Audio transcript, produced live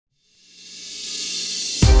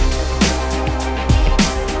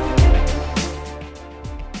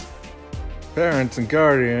Parents and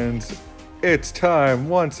guardians, it's time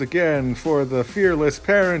once again for the Fearless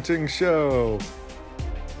Parenting Show.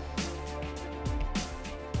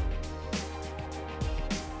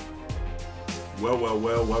 Well,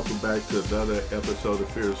 welcome back to another episode of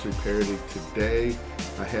Fearlessly Parenting. Today,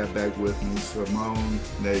 I have back with me Simone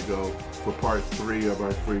Nago for part 3 of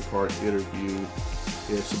our 3-part interview.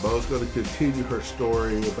 And Simone's going to continue her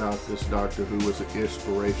story about this doctor who was an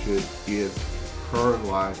inspiration in her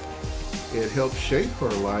life. It helped shape her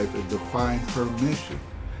life and define her mission.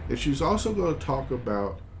 And she's also going to talk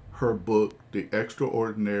about her book, The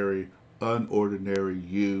Extraordinary, Unordinary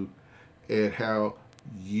You, and how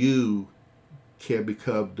you can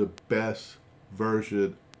become the best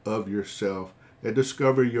version of yourself and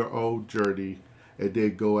discover your own journey and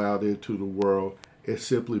then go out into the world and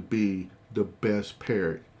simply be the best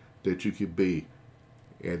parent that you can be.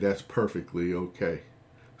 And that's perfectly okay.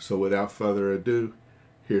 So without further ado,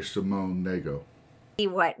 here's Simone Nago.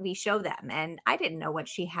 What we show them. And I didn't know what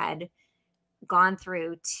she had gone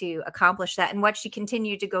through to accomplish that and what she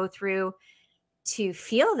continued to go through to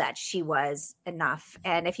feel that she was enough.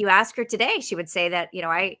 And if you ask her today, she would say that,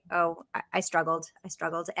 I struggled.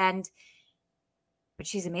 But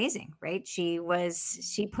she's amazing, right? She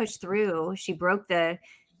pushed through, she broke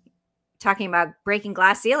talking about breaking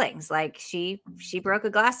glass ceilings. Like she broke a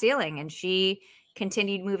glass ceiling and she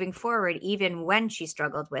continued moving forward even when she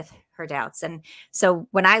struggled with her doubts. And so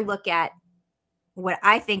when I look at what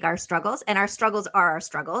I think our struggles, and our struggles are our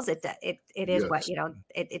struggles, it is what,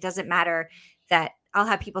 it doesn't matter that I'll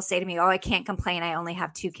have people say to me, oh, I can't complain, I only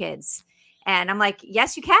have 2 kids. And I'm like,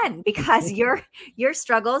 yes, you can, because your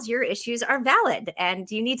struggles, your issues are valid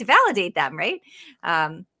and you need to validate them. Right.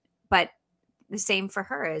 But the same for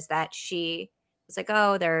her is that she was like,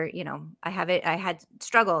 oh, I had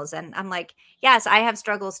struggles. And I'm like, yes, I have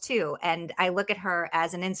struggles too. And I look at her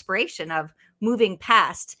as an inspiration of moving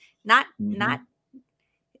past, we're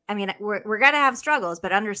going to have struggles,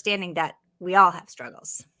 but understanding that we all have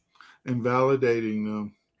struggles. And validating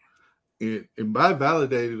them. And by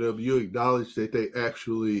validating them, you acknowledge that they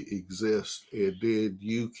actually exist. And then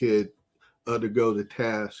you can undergo the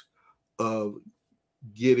task of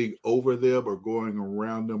getting over them or going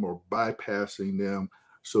around them or bypassing them.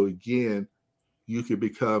 So again, you can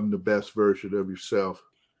become the best version of yourself.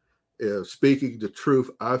 Speaking the truth,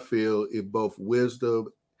 I feel in both wisdom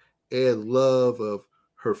and love of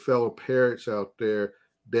her fellow parents out there,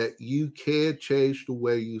 that you can change the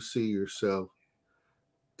way you see yourself,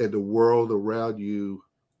 and the world around you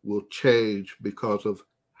will change because of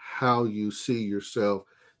how you see yourself.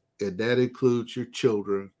 And that includes your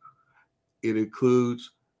children. It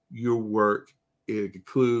includes your work. It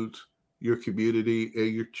includes your community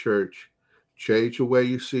and your church. Change the way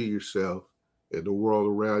you see yourself, and the world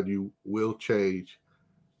around you will change.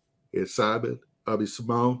 And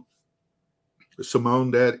Simone,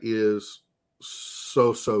 that is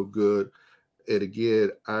so good. And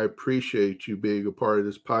again, I appreciate you being a part of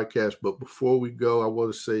this podcast. But before we go, I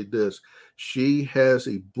want to say this. She has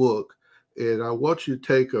a book, and I want you to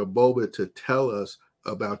take a moment to tell us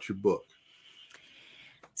about your book.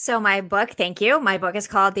 So my book, thank you. My book is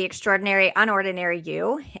called The Extraordinary, Unordinary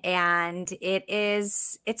You. And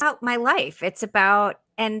it's about my life. It's about,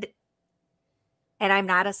 and I'm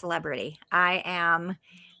not a celebrity. I am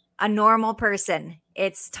a normal person.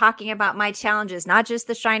 It's talking about my challenges, not just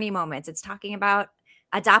the shiny moments. It's talking about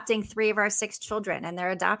adopting 3 of our 6 children and their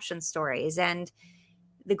adoption stories. And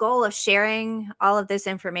the goal of sharing all of this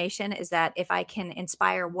information is that if I can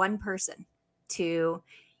inspire one person to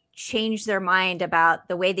change their mind about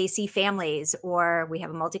the way they see families, or we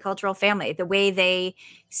have a multicultural family, the way they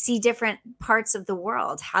see different parts of the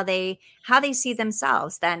world, how they see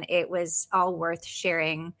themselves, then it was all worth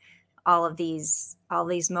sharing all these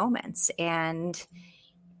moments. And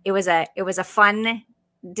it was a fun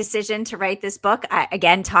decision to write this book.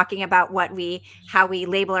 Again, talking about how we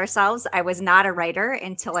label ourselves. I was not a writer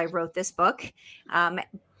until I wrote this book. But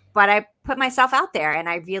I put myself out there, and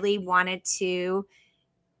I really wanted to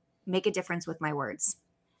make a difference with my words.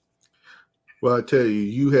 Well, I tell you,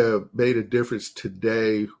 you have made a difference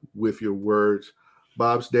today with your words.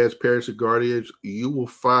 Moms, Dads, Parents, and Guardians, you will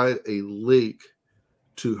find a link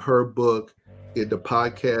to her book in the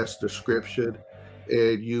podcast description.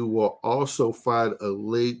 And you will also find a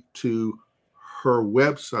link to her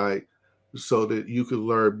website so that you can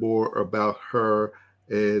learn more about her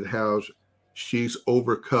and how she's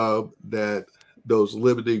overcome those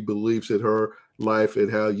limiting beliefs in her life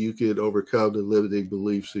and how you can overcome the limiting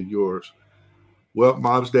beliefs in yours. Well,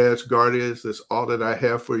 Moms, Dads, Guardians, that's all that I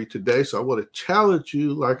have for you today. So I want to challenge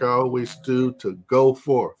you, like I always do, to go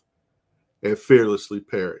forth and fearlessly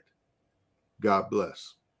parent. God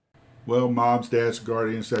bless. Well, moms, dads,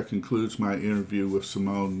 guardians, that concludes my interview with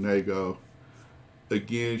Simone Nago.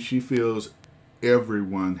 Again, she feels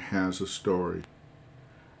everyone has a story.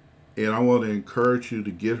 And I want to encourage you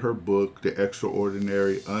to get her book, The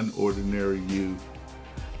Extraordinary, Unordinary You.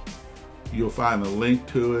 You'll find a link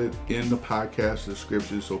to it in the podcast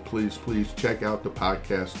description, so please check out the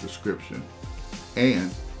podcast description.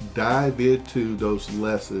 And dive into those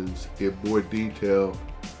lessons in more detail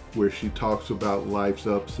where she talks about life's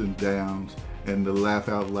ups and downs and the laugh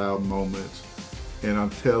out loud moments. And I'm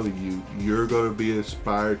telling you, you're going to be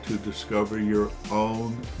inspired to discover your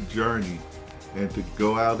own journey and to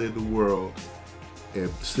go out in the world and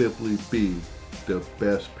simply be the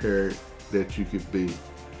best parent that you could be.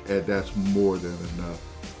 And that's more than enough.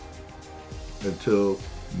 Until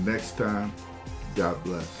next time, God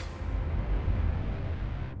bless.